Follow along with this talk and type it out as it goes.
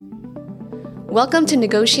Welcome to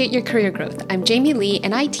Negotiate Your Career Growth. I'm Jamie Lee,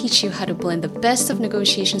 and I teach you how to blend the best of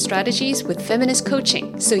negotiation strategies with feminist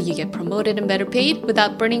coaching so you get promoted and better paid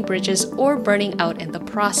without burning bridges or burning out in the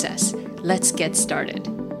process. Let's get started.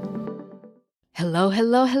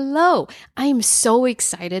 Hello. I am so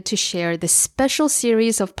excited to share this special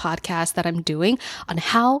series of podcasts that I'm doing on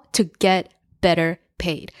how to get better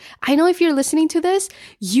paid. I know if you're listening to this,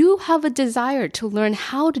 you have a desire to learn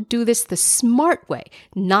how to do this the smart way,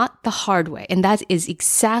 not the hard way. And that is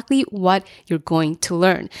exactly what you're going to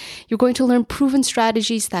learn. You're going to learn proven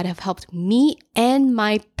strategies that have helped me and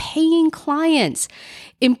my paying clients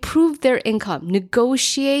improve their income,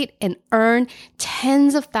 negotiate and earn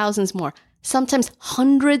tens of thousands more, sometimes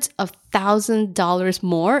hundreds of $1,000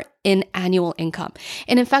 more in annual income.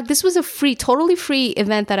 And in fact, this was a totally free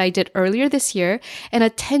event that I did earlier this year. And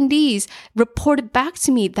attendees reported back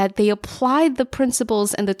to me that they applied the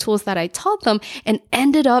principles and the tools that I taught them and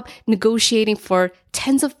ended up negotiating for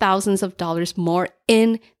tens of thousands of dollars more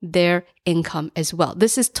in their income as well.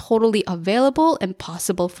 This is totally available and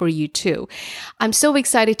possible for you too. I'm so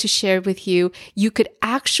excited to share with you. You could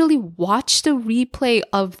actually watch the replay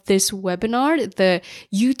of this webinar. The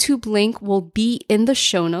YouTube link will be in the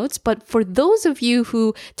show notes. But for those of you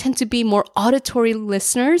who tend to be more auditory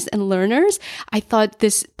listeners and learners, I thought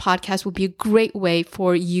this podcast would be a great way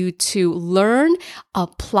for you to learn,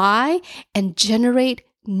 apply, and generate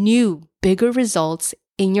new, bigger results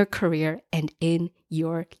in your career and in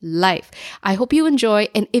your life. I hope you enjoy.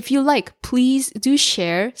 And if you like, please do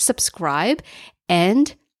share, subscribe,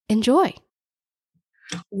 and enjoy.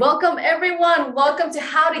 Welcome, everyone. Welcome to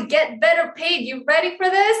How to Get Better Paid. You ready for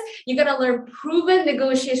this? You're going to learn proven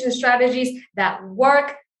negotiation strategies that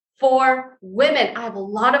work for women. I have a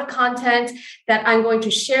lot of content that I'm going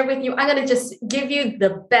to share with you. I'm going to just give you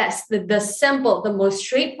the best, the simple, the most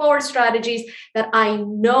straightforward strategies that I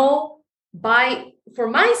know for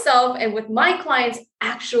myself and with my clients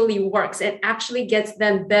actually works and actually gets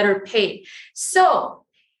them better paid. So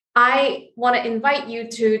I want to invite you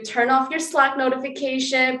to turn off your Slack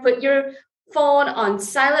notification, put your phone on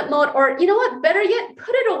silent mode, or you know what, better yet,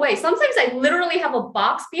 put it away. Sometimes I literally have a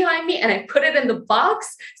box behind me and I put it in the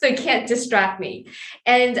box so it can't distract me.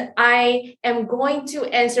 And I am going to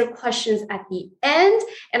answer questions at the end,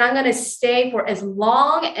 and I'm going to stay for as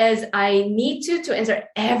long as I need to answer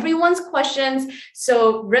everyone's questions.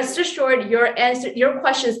 So rest assured, your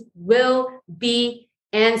questions will be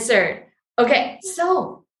answered. Okay,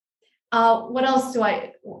 so what else do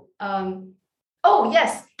oh,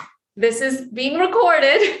 yes, this is being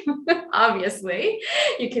recorded, obviously,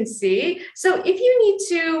 you can see. So if you need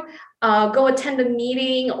to go attend a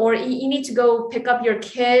meeting or you need to go pick up your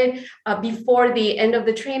kid before the end of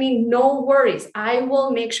the training, no worries. I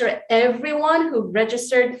will make sure everyone who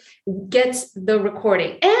registered gets the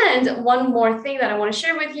recording. And one more thing that I want to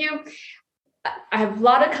share with you, I have a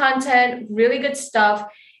lot of content, really good stuff.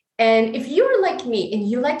 And if you're like me and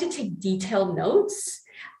you like to take detailed notes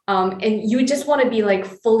and you just want to be like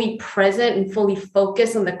fully present and fully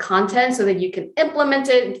focused on the content so that you can implement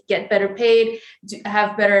it, get better paid,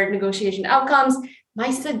 have better negotiation outcomes,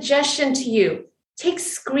 my suggestion to you, take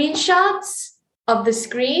screenshots of the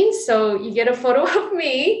screen. So you get a photo of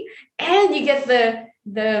me and you get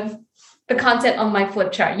the content on my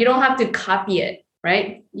flip chart. You don't have to copy it,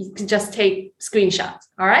 right? You can just take screenshots.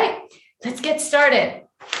 All right, let's get started.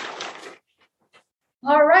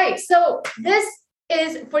 All right, so this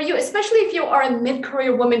is for you, especially if you are a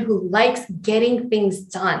mid-career woman who likes getting things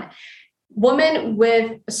done, woman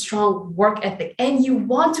with a strong work ethic, and you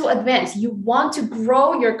want to advance, you want to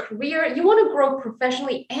grow your career, you want to grow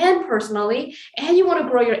professionally and personally, and you want to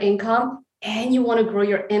grow your income, and you want to grow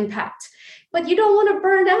your impact. But you don't want to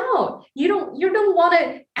burn out. You don't want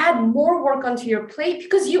to add more work onto your plate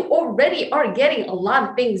because you already are getting a lot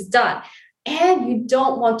of things done. And you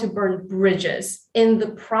don't want to burn bridges in the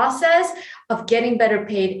process of getting better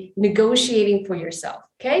paid, negotiating for yourself,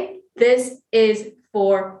 okay? This is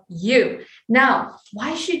for you. Now,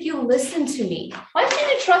 why should you listen to me? Why should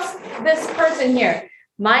you trust this person here?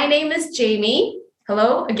 My name is Jamie.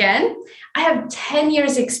 Hello again. I have 10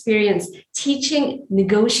 years experience teaching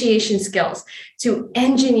negotiation skills to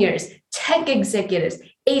engineers, tech executives,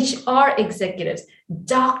 HR executives,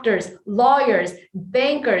 doctors, lawyers,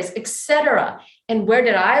 bankers, etc. And where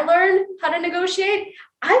did I learn how to negotiate?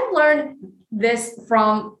 I've learned this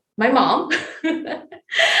from my mom.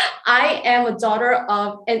 I am a daughter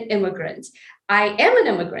of an immigrant. I am an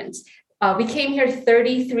immigrant. We came here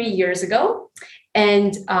 33 years ago.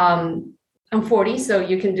 And I'm 40, so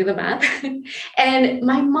you can do the math. And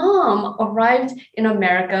my mom arrived in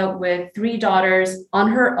America with three daughters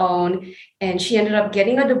on her own, and she ended up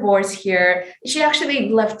getting a divorce here. She actually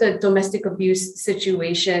left a domestic abuse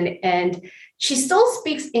situation, and she still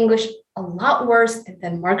speaks English a lot worse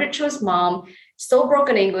than Margaret Cho's mom, still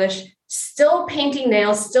broken English, still painting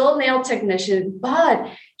nails, still nail technician, but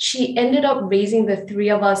she ended up raising the three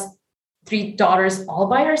of us, three daughters, all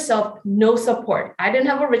by herself, no support. I didn't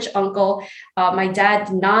have a rich uncle. My dad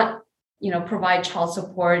did not, provide child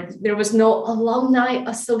support. There was no alumni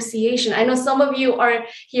association. I know some of you are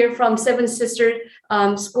here from Seven Sister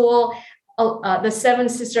School, the Seven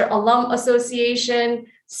Sister Alum Association,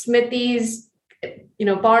 Smithies,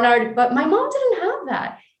 Barnard, but my mom didn't have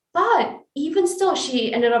that. But even still,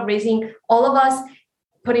 she ended up raising all of us,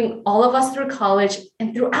 putting all of us through college.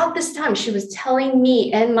 And throughout this time, she was telling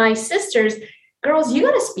me and my sisters, girls, you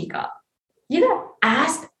got to speak up. You got to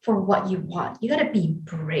ask for what you want. You got to be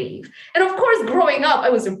brave. And of course, growing up, I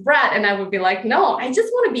was a brat and I would be like, no, I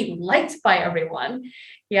just want to be liked by everyone.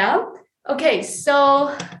 Yeah. Okay.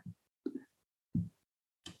 So,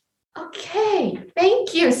 okay.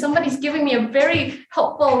 Thank you. Somebody's giving me a very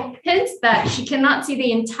helpful hint that she cannot see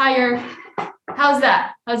the entire. How's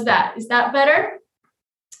that? How's that? Is that better?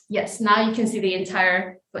 Yes, now you can see the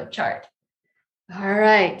entire flip chart. All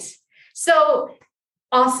right. So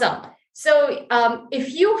awesome. So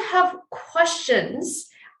if you have questions,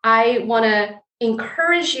 I want to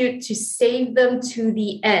encourage you to save them to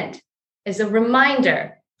the end. As a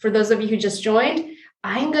reminder, for those of you who just joined,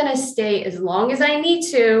 I'm going to stay as long as I need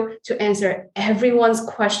to answer everyone's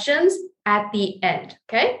questions at the end.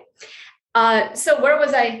 Okay. So where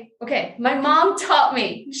was I? Okay. My mom taught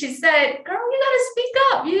me, she said, girl, you got to speak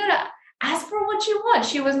up. You got to ask for what you want.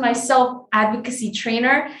 She was my self-advocacy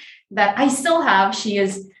trainer that I still have. She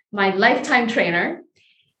is my lifetime trainer,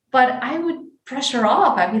 but I would brush her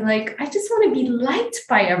off. I'd be like, I just want to be liked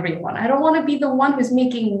by everyone. I don't want to be the one who's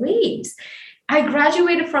making waves. I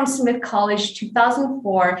graduated from Smith College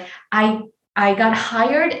 2004. I got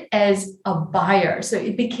hired as a buyer. So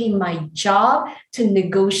it became my job to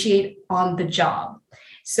negotiate on the job.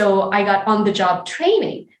 So I got on the job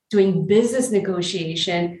training, doing business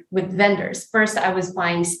negotiation with vendors. First, I was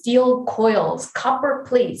buying steel coils, copper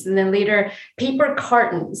plates, and then later paper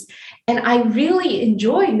cartons. And I really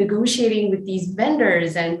enjoyed negotiating with these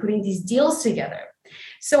vendors and putting these deals together.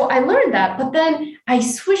 So I learned that, but then I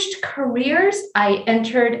switched careers. I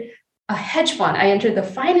entered a hedge fund. I entered the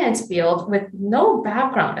finance field with no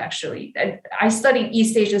background, actually. I studied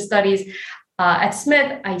East Asian studies at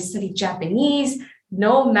Smith. I studied Japanese,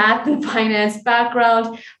 no math and finance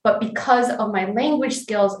background. But because of my language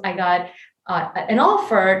skills, I got an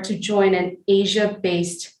offer to join an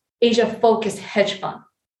Asia-focused hedge fund.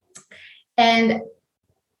 And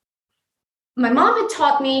my mom had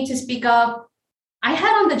taught me to speak up. I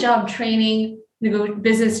had on-the-job training,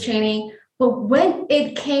 business training. But when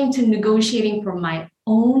it came to negotiating for my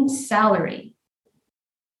own salary,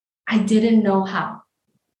 I didn't know how.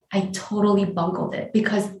 I totally bungled it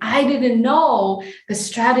because I didn't know the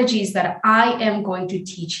strategies that I am going to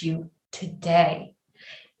teach you today.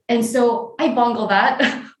 And so I bungled that.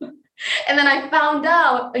 And then I found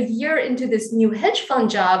out a year into this new hedge fund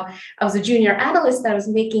job, I was a junior analyst that was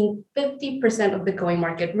making 50% of the going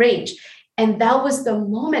market range. And that was the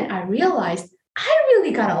moment I realized I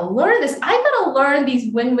really got to learn this. I got to learn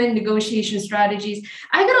these win-win negotiation strategies.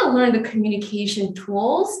 I got to learn the communication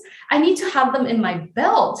tools. I need to have them in my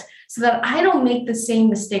belt so that I don't make the same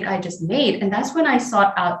mistake I just made. And that's when I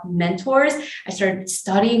sought out mentors. I started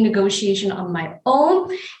studying negotiation on my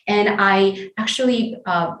own. And I actually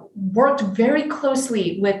worked very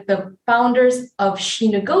closely with the founders of She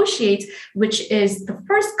Negotiates, which is the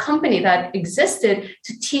first company that existed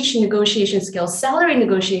to teach negotiation skills, salary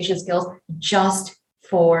negotiation skills, just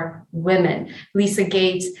for women. Lisa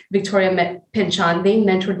Gates, Victoria Pinchon, they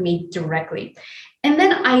mentored me directly. And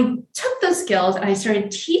then I took those skills and I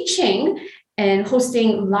started teaching and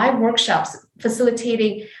hosting live workshops,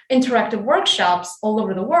 facilitating interactive workshops all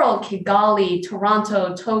over the world, Kigali,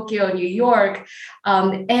 Toronto, Tokyo, New York.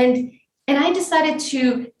 And I decided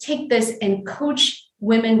to take this and coach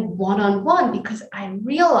women one-on-one because I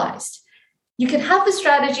realized you can have the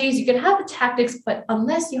strategies, you can have the tactics, but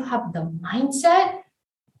unless you have the mindset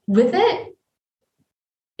with it,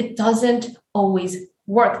 it doesn't always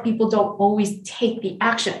work. People don't always take the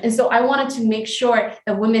action. And so I wanted to make sure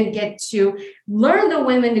that women get to learn the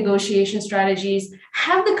women negotiation strategies,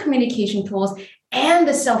 have the communication tools, and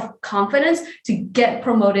the self-confidence to get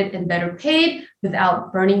promoted and better paid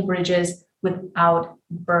without burning bridges, without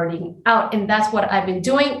burning out. And that's what I've been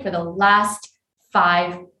doing for the last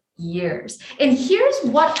 5 years. And here's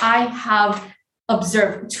what I have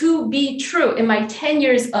observed to be true in my 10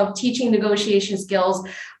 years of teaching negotiation skills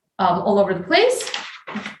all over the place.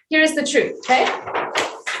 Here's the truth, okay?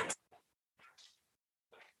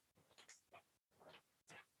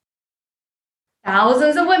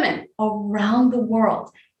 Thousands of women around the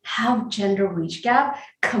world have gender wage gap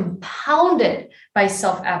compounded by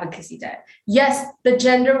self-advocacy debt. Yes, the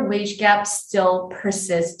gender wage gap still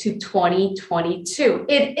persists to 2022.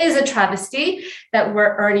 It is a travesty that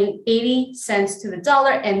we're earning 80 cents to the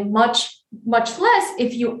dollar and much less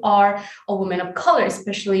if you are a woman of color,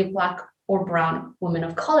 especially a Black or brown woman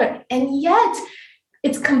of color. And yet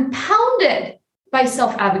it's compounded by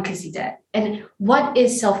self-advocacy debt. And what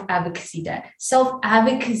is self-advocacy debt?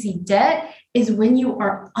 Self-advocacy debt is when you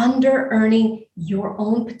are under-earning your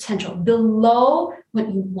own potential, below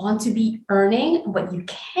what you want to be earning, what you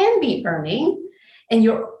can be earning, and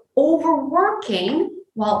you're overworking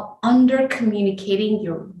while under-communicating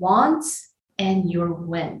your wants and your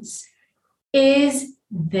wins. Is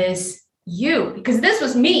this you? Because this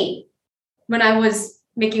was me when I was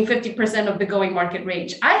making 50% of the going market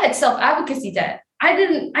range. I had self-advocacy debt. I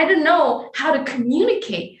didn't know how to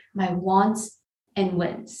communicate my wants and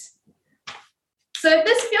wins. So if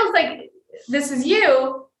this feels like this is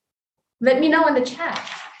you, let me know in the chat.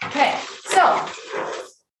 Okay, so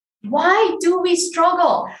why do we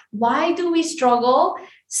struggle? Why do we struggle,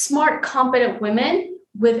 smart, competent women,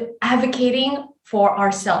 with advocating for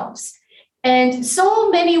ourselves? And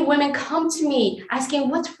so many women come to me asking,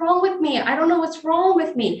 what's wrong with me? I don't know what's wrong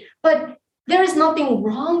with me. But there is nothing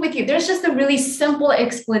wrong with you. There's just a really simple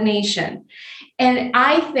explanation. And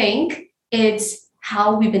I think it's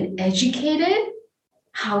how we've been educated,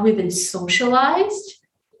 how we've been socialized,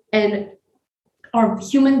 and our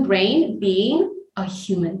human brain being a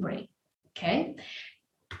human brain, okay?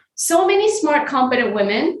 So many smart, competent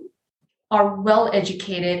women are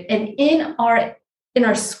well-educated, and in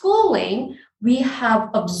our schooling, we have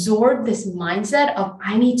absorbed this mindset of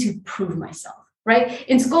I need to prove myself, right?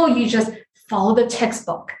 In school, you just follow the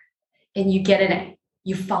textbook and you get an A.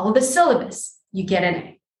 You follow the syllabus, you get an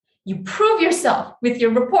A. You prove yourself with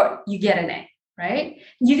your report, you get an A, right?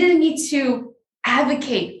 You didn't need to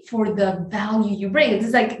advocate for the value you bring.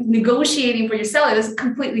 It's like negotiating for yourself. It's a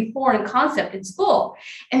completely foreign concept in school.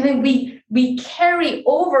 And then we carry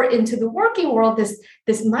over into the working world this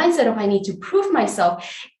mindset of I need to prove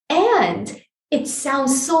myself. And it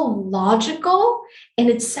sounds so logical and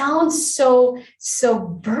it sounds so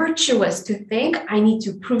virtuous to think I need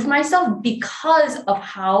to prove myself because of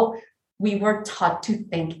how we were taught to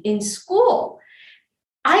think in school.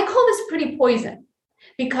 I call this pretty poison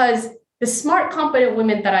because the smart, competent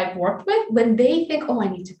women that I've worked with, when they think, oh, I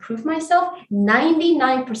need to prove myself,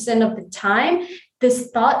 99% of the time,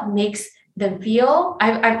 this thought makes them feel,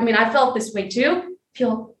 I felt this way too,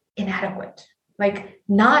 feel inadequate, like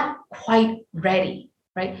not quite ready,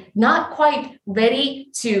 right? Not quite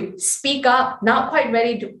ready to speak up, not quite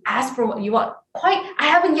ready to ask for what you want. I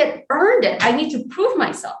haven't yet earned it. I need to prove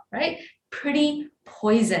myself, right? Pretty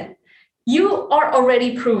poison. You are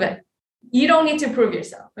already proven. You don't need to prove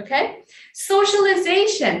yourself, okay?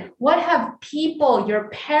 Socialization. What have people, your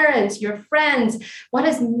parents, your friends, what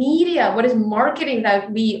is media, what is marketing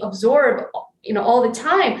that we absorb, all the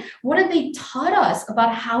time? What have they taught us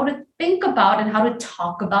about how to think about and how to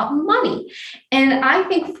talk about money? And I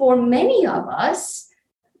think for many of us,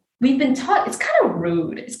 we've been taught it's kind of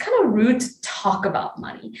rude. It's kind of rude to talk about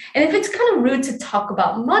money. And if it's kind of rude to talk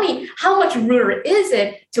about money, how much ruder is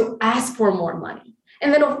it to ask for more money?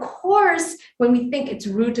 And then, of course, when we think it's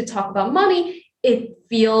rude to talk about money, it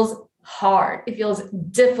feels hard. It feels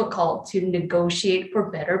difficult to negotiate for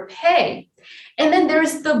better pay. And then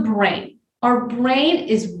there's the brain. Our brain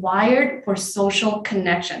is wired for social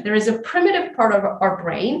connection. There is a primitive part of our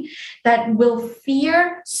brain that will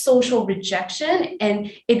fear social rejection,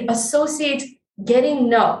 and it associates getting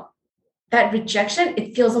no. That rejection,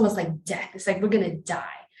 it feels almost like death. It's like we're going to die.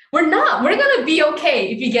 We're not. We're going to be okay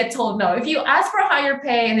if you get told no. If you ask for higher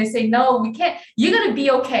pay and they say, no, we can't, you're going to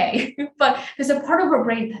be okay. But there's a part of our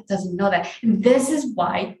brain that doesn't know that. And this is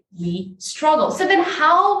why we struggle. So then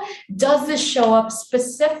how does this show up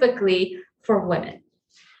specifically for women?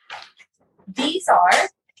 These are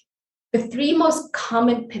the 3 most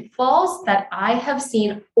common pitfalls that I have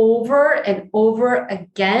seen over and over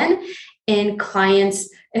again in clients,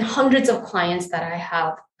 in hundreds of clients that I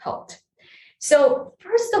have helped. So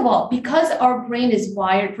first of all, because our brain is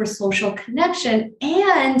wired for social connection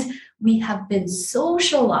and we have been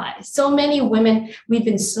socialized, so many women, we've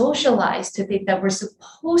been socialized to think that we're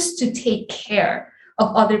supposed to take care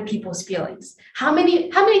of other people's feelings. How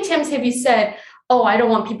many times have you said, oh, I don't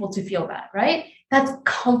want people to feel bad, right? That's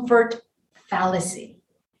comfort fallacy.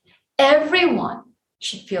 Everyone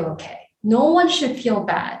should feel okay. No one should feel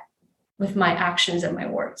bad with my actions and my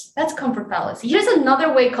words. That's comfort fallacy. Here's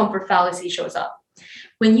another way comfort fallacy shows up.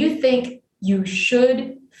 When you think you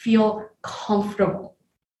should feel comfortable,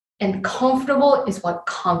 and comfortable is what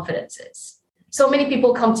confidence is. So many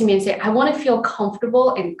people come to me and say, I want to feel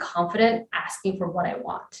comfortable and confident asking for what I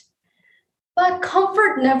want. But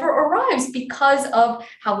comfort never arrives because of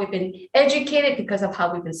how we've been educated, because of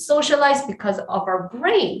how we've been socialized, because of our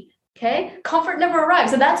brain. Okay, comfort never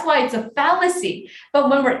arrives. So that's why it's a fallacy. But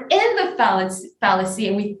when we're in the fallacy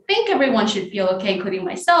and we think everyone should feel okay, including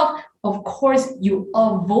myself, of course, you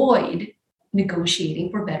avoid negotiating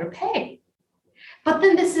for better pay. But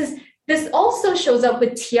then this also shows up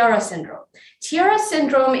with tiara syndrome. Tiara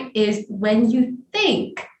syndrome is when you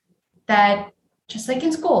think that, just like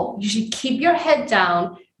in school, you should keep your head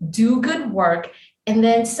down, do good work, and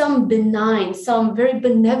then some benign, some very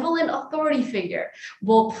benevolent authority figure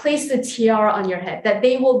will place the tiara on your head, that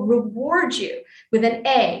they will reward you with an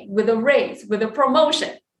A, with a raise, with a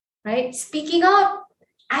promotion, right? Speaking up,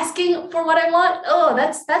 asking for what I want. Oh,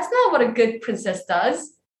 that's not what a good princess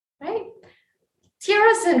does, right?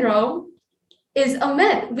 Tiara syndrome is a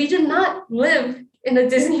myth. We do not live in a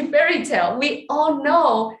Disney fairy tale. We all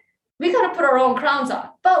know we got to put our own crowns on.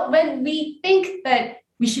 But when we think that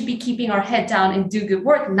we should be keeping our head down and do good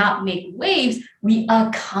work, not make waves, we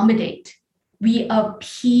accommodate. We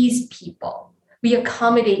appease people. We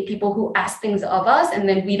accommodate people who ask things of us, and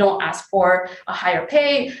then we don't ask for a higher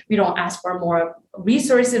pay. We don't ask for more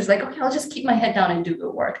resources. Like, okay, I'll just keep my head down and do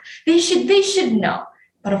good work. They should know.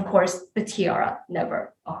 But of course, the tiara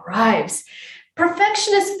never arrives.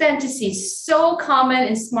 Perfectionist fantasy is so common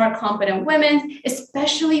in smart, confident women,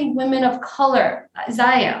 especially women of color, as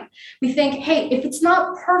I am. We think, hey, if it's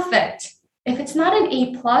not perfect, if it's not an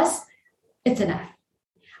A+, it's an F.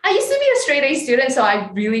 I used to be a straight A student, so I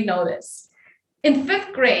really know this. In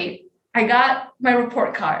 5th grade, I got my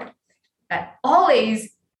report card at all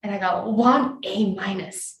A's, and I got 1 A-.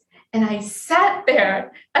 And I sat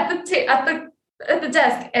there at the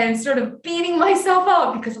desk and sort of beating myself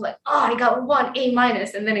up because I'm like, oh, I got 1 A-.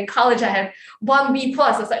 And then in college, I had 1 B+.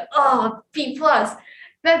 I was like, oh, B+.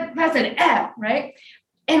 That's an F, right?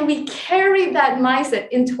 And we carry that mindset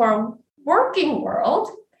into our working world.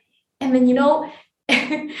 And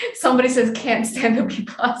then, somebody says, can't stand the B+.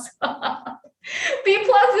 B+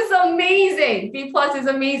 is amazing. B+ is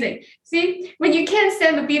amazing. See, when you can't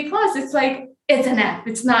stand the B+, it's like, it's an F.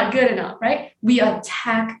 It's not good enough, right? We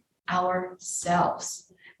attack ourselves.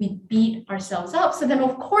 We beat ourselves up. So then,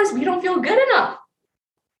 of course, we don't feel good enough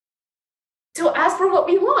to ask for what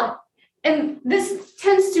we want. And this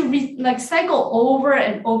tends to cycle over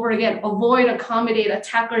and over again. Avoid, accommodate,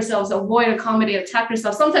 attack ourselves. Avoid, accommodate, attack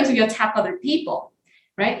ourselves. Sometimes we attack other people,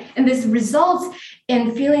 right? And this results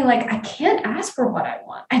in feeling like I can't ask for what I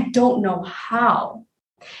want. I don't know how.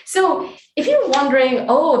 So if you're wondering,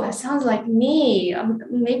 oh, that sounds like me,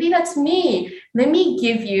 maybe that's me, let me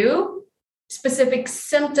give you specific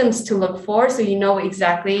symptoms to look for so you know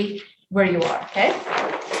exactly where you are, okay?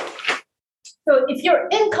 So if you're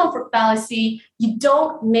in comfort fallacy, you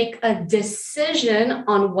don't make a decision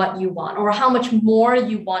on what you want or how much more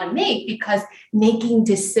you want to make, because making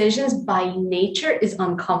decisions by nature is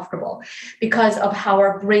uncomfortable. Because of how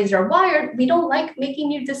our brains are wired, we don't like making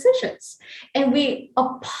new decisions. And we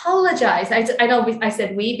apologize. I know I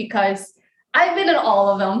said we because I've been in all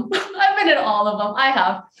of them. I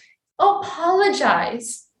have.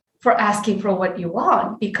 Apologize for asking for what you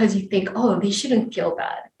want because you think, oh, they shouldn't feel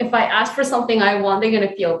bad. If I ask for something I want, they're going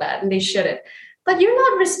to feel bad, and they shouldn't. But you're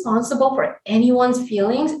not responsible for anyone's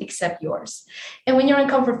feelings except yours. And when you're in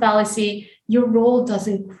comfort fallacy, your role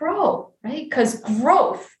doesn't grow, right? Because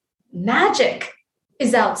growth, magic,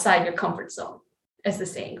 is outside your comfort zone, as the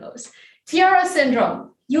saying goes. Tiara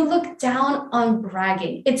syndrome, you look down on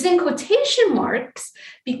bragging. It's in quotation marks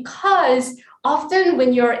because often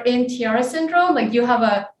when you're in tiara syndrome, like you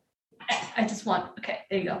have okay,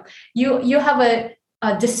 there you go. You have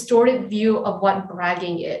a distorted view of what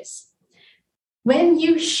bragging is. When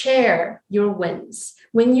you share your wins,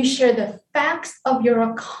 when you share the facts of your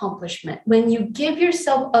accomplishment, when you give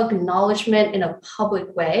yourself acknowledgement in a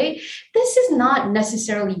public way, this is not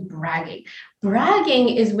necessarily bragging. Bragging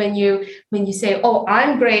is when you say, oh,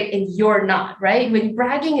 I'm great and you're not, right? When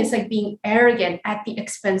bragging is like being arrogant at the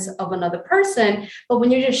expense of another person. But when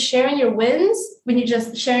you're just sharing your wins, when you're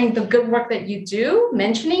just sharing the good work that you do,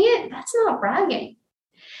 mentioning it, that's not bragging.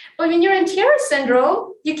 But when you're in tiara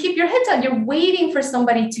syndrome, you keep your head down. You're waiting for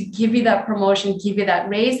somebody to give you that promotion, give you that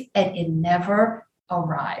raise, and it never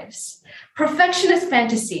arrives. Perfectionist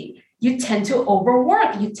fantasy. You tend to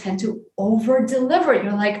overwork. You tend to over deliver.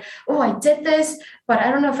 You're like, oh, I did this, but I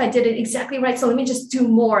don't know if I did it exactly right. So let me just do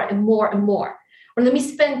more and more and more. Or let me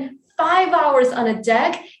spend 5 hours on a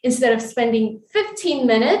deck instead of spending 15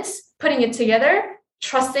 minutes putting it together,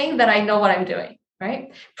 trusting that I know what I'm doing,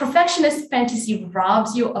 right? Perfectionist fantasy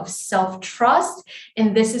robs you of self-trust.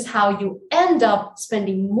 And this is how you end up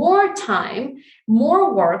spending more time,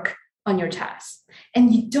 more work on your tasks.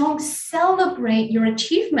 And you don't celebrate your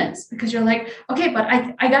achievements because you're like, okay, but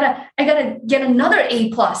I gotta get another A+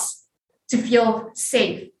 to feel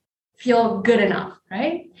safe, feel good enough,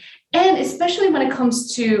 right? And especially when it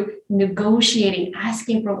comes to negotiating,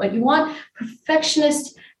 asking for what you want,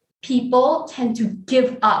 perfectionist people tend to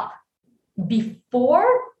give up before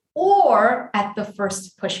or at the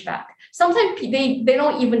first pushback. Sometimes they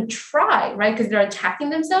don't even try, right? Because they're attacking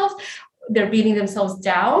themselves, they're beating themselves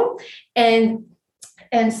down. And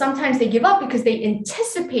sometimes they give up because they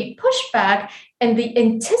anticipate pushback, and the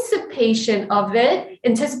anticipation of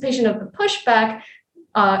the pushback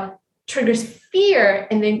triggers fear.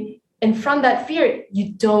 And from that fear,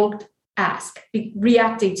 you don't ask,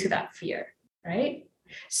 reacting to that fear, right?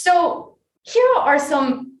 So here are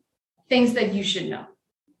some things that you should know.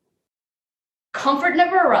 Comfort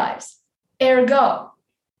never arrives. Ergo,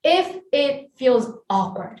 if it feels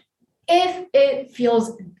awkward, if it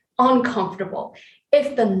feels uncomfortable,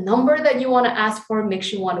 if the number that you want to ask for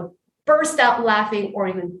makes you want to burst out laughing or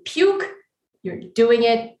even puke, you're doing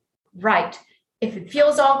it right. If it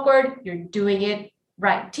feels awkward, you're doing it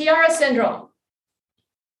right. Tiara syndrome.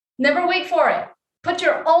 Never wait for it. Put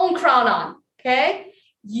your own crown on, okay?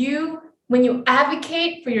 When you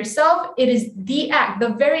advocate for yourself, it is the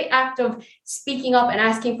very act of speaking up and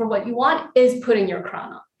asking for what you want is putting your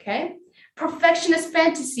crown on, okay? Perfectionist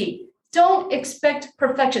fantasy. Don't expect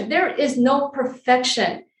perfection. There is no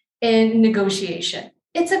perfection in negotiation.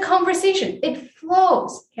 It's a conversation. It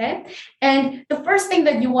flows, okay? And the first thing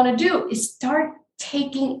that you want to do is start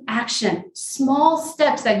taking action, small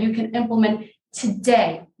steps that you can implement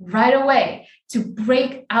today, right away, to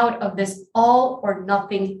break out of this all or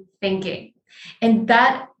nothing thinking. And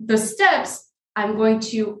the steps I'm going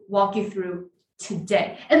to walk you through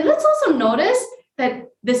today. And let's also notice that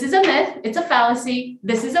this is a myth. It's a fallacy.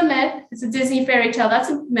 This is a myth. It's a Disney fairy tale. That's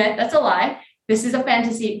a myth. That's a lie. This is a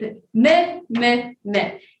fantasy. Myth, myth,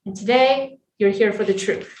 myth. And today, you're here for the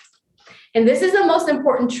truth. And this is the most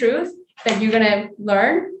important truth that you're going to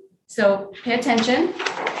learn. So pay attention.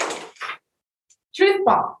 Truth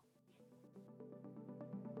bomb.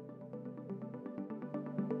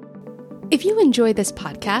 If you enjoy this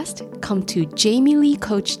podcast, come to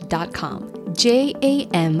jamieleecoach.com,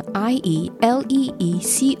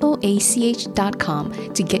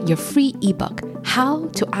 JAMIELEECOACH.com to get your free ebook, How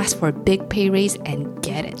to Ask for a Big Pay Raise and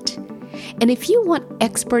Get It. And if you want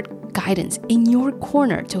expert guidance in your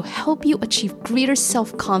corner to help you achieve greater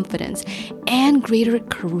self-confidence and greater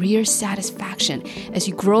career satisfaction as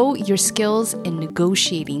you grow your skills in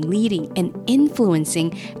negotiating, leading, and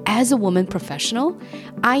influencing as a woman professional,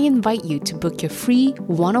 I invite you to book your free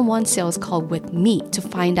one-on-one sales call with me to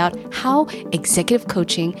find out how executive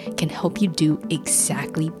coaching can help you do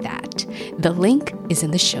exactly that. The link is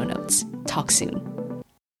in the show notes. Talk soon.